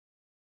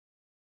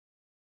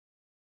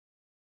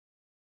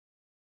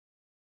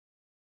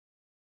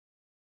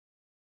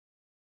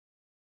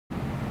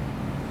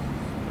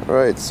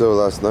Alright, so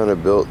last night I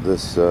built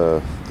this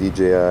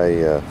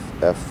DJI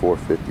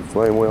F450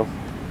 flame wheel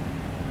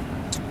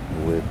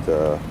with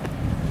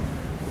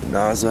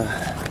Naza.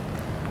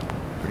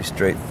 Pretty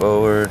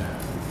straightforward.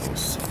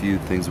 Just a few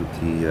things with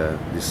the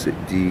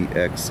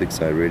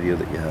DX6i radio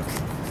that you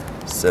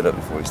have to set up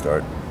before you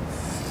start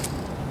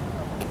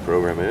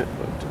programming it.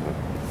 But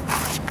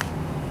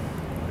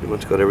pretty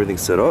much got everything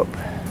set up,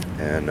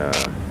 and I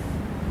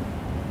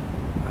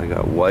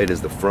got white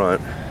as the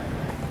front.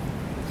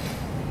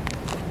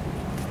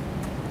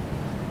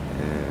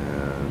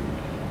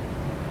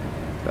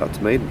 Out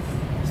to Maiden.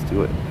 Let's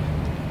do it.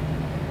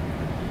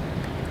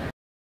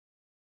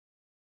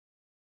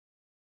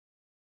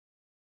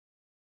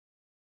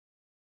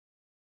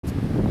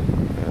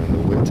 And the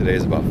wind today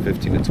is about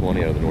 15 to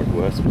 20 out of the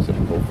northwest. We set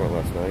a cold front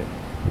last night.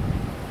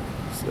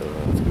 So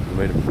let's go to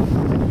Maiden.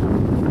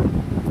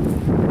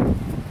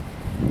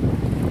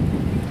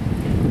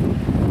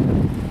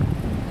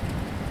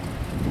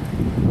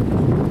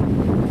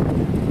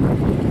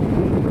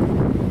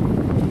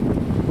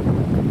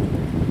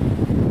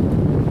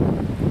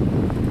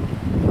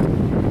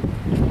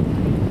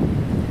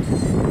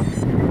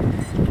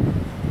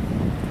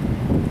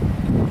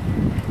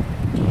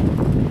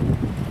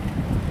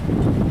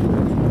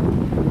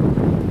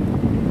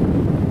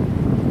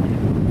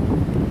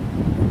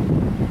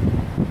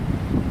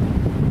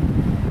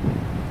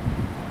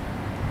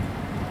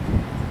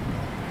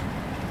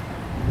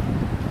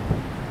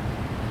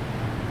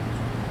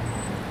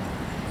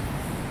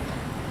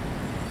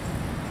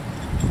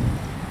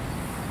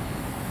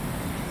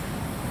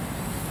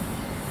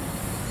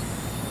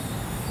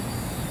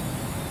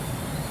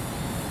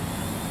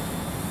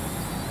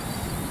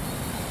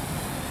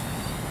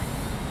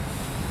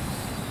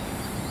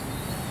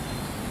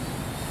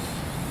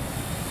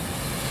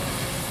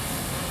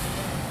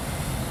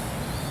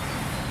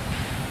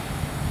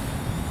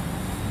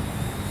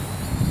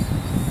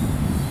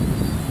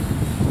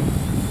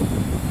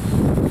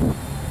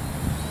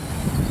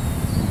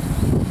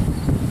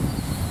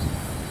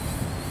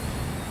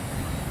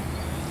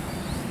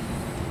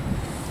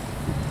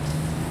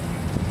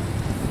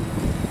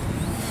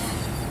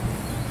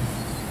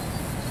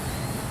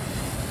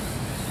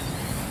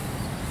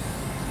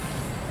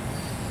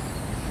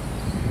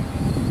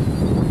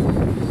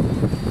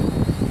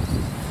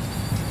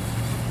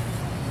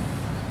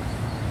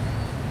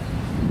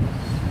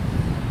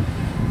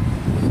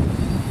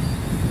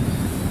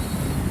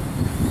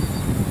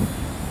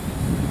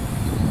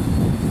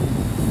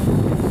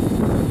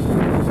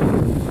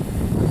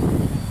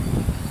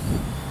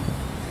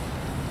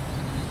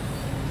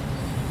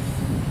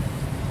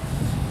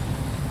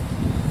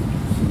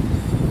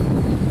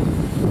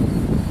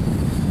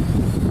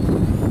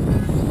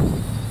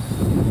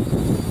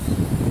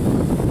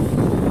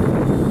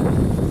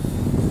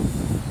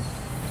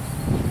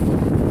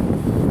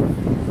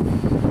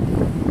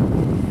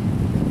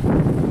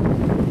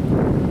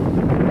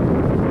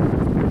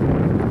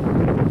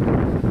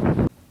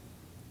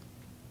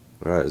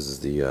 Alright, this is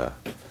the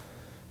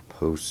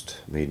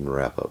post-Maiden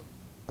wrap-up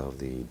of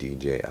the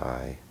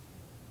DJI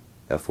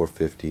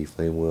F450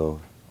 flame wheel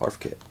ARF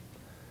kit.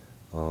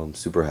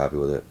 Super happy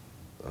with it.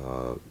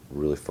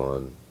 Really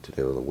fun.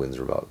 Today when the winds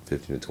are about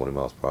 15 to 20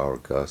 miles per hour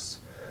gusts.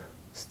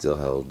 Still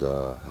held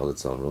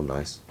its own real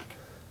nice.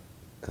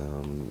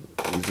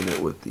 Using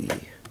it with the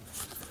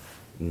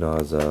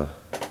Naza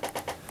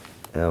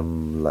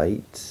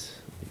Lite.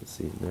 You can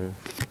see it there.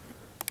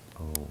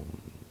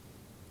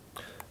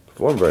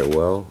 Performed very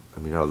well. I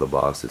mean, out of the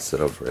box it's set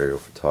up for aerial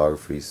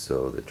photography,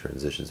 so the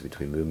transitions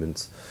between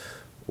movements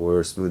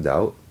were smoothed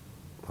out,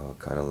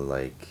 kind of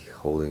like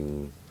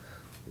holding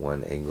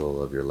one angle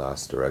of your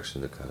last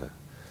direction to kind of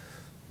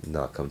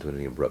not come to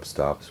any abrupt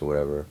stops or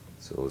whatever,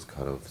 so it was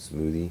kind of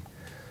smoothie.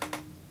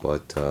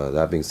 But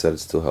that being said, it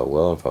still held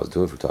well. If I was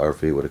doing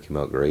photography, it would have come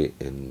out great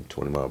in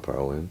 20 mile per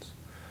hour winds.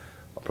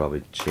 I'll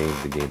probably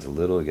change the gains a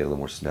little to get a little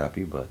more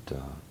snappy, but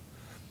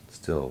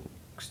still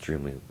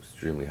extremely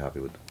happy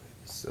with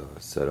it's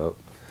set up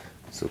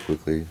so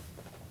quickly.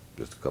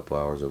 Just a couple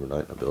hours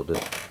overnight I built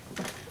it.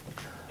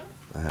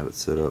 I have it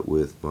set up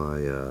with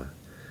my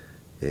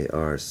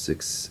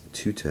AR6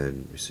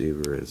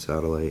 receiver and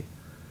satellite,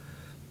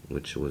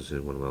 which was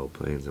in one of my old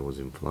planes I was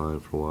in flying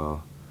for a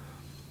while.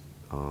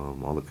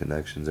 All the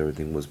connections,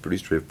 everything was pretty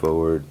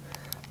straightforward.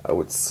 I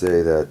would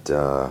say that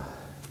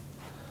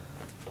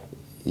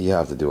you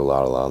have to do a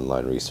lot of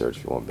online research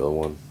if you want to build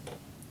one.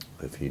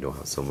 If you don't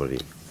have somebody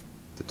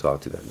to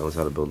talk to that knows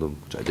how to build them,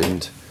 which I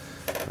didn't.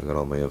 I got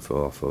all my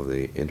info off of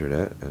the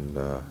internet and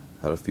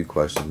had a few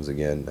questions.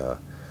 Again,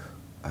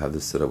 I have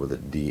this set up with a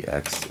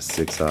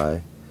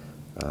DX6i.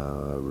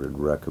 I would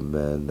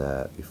recommend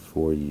that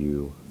before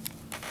you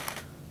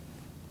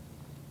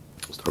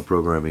start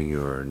programming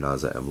your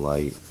Naza M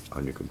Lite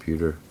on your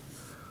computer.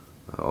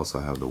 I also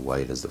have the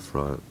white as the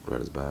front,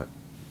 red as back,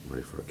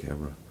 ready for a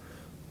camera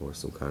or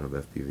some kind of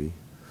FPV.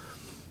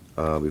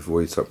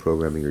 Before you start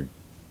programming your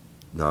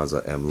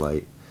Naza M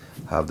Lite,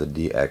 have the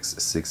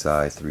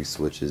DX6i 3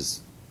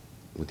 switches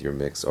with your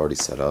mix already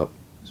set up.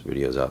 There's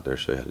videos out there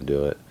show you how to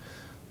do it.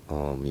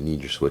 You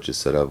need your switches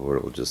set up or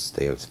it will just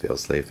stay as fail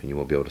safe and you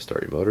won't be able to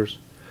start your motors.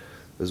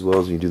 As well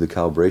as when you do the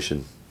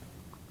calibration,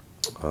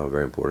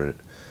 very important.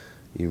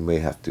 You may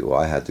have to, well,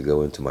 I had to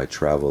go into my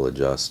travel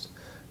adjust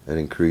and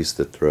increase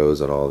the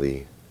throws on all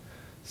the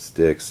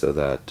sticks so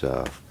that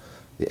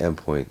the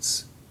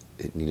endpoints,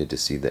 it needed to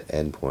see the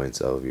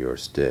endpoints of your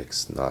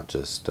sticks, not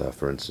just,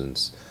 for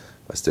instance,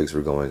 my sticks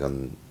were going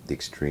on the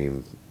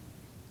extreme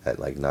at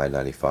like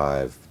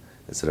 995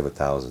 instead of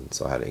 1,000,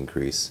 so I had to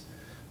increase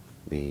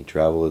the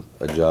travel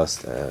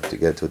adjust to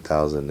get to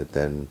 1,000, and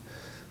then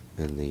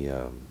in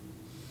the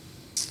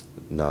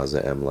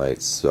Naza M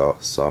Lite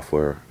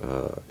software,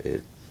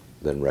 it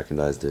then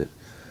recognized it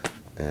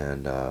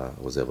and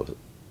was able to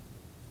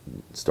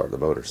start the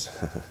motors.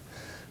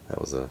 That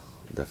was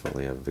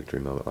definitely a victory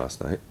moment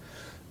last night.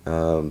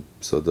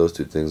 So those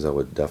two things I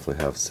would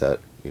definitely have set,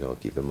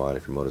 keep in mind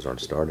if your motors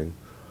aren't starting.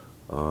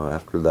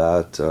 After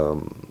that,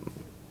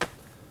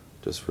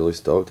 just really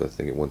stoked. I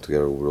think it went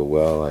together real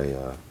well.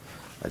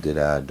 I did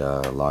add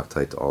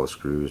Loctite to all the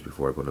screws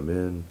before I put them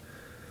in.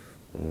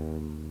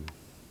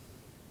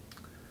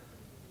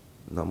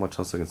 Not much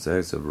else I can say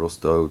except real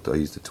stoked. I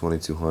used a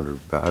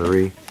 2200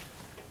 battery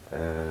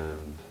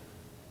and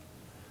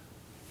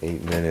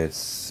 8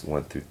 minutes,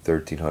 went through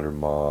 1300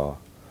 mAh,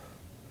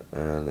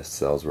 and the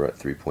cells were at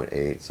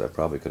 3.8, so I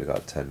probably could have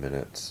got 10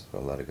 minutes. I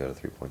let it go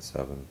to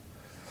 3.7,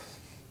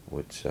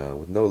 which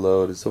with no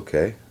load, it's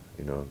okay.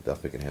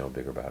 Definitely can handle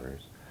bigger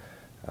batteries.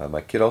 My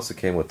kit also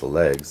came with the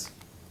legs,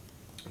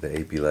 the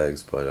AP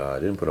legs, but I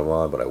didn't put them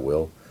on, but I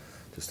will,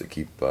 just to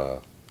keep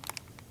all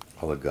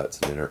the guts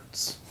and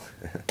innards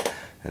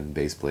and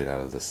base plate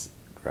out of this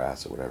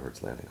grass or whatever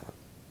it's landing on.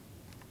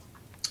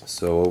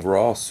 So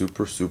overall,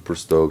 super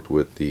stoked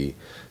with the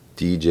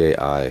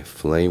DJI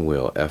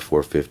Flamewheel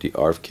F450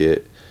 ARF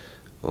kit.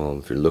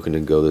 If you're looking to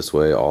go this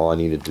way, all I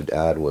needed to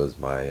add was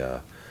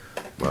my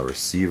my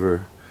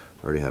receiver.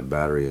 I already have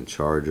battery and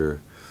charger,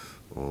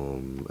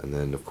 and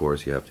then of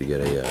course you have to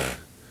get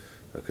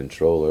a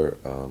controller.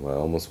 I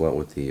almost went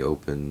with the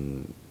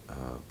Open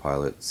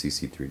Pilot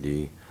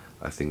CC3D.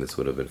 I think this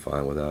would have been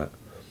fine with that,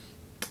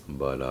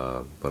 but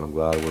I'm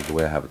glad with the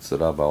way I have it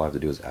set up. All I have to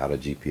do is add a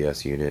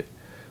GPS unit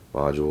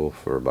module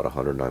for about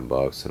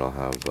 $109, and I'll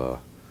have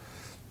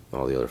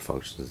all the other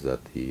functions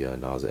that the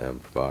Naza M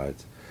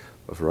provides.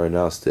 But for right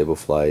now, stable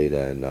flight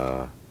and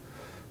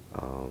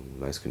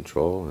nice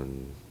control,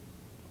 and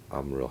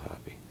I'm real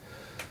happy.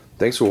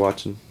 Thanks for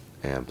watching,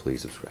 and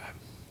please subscribe.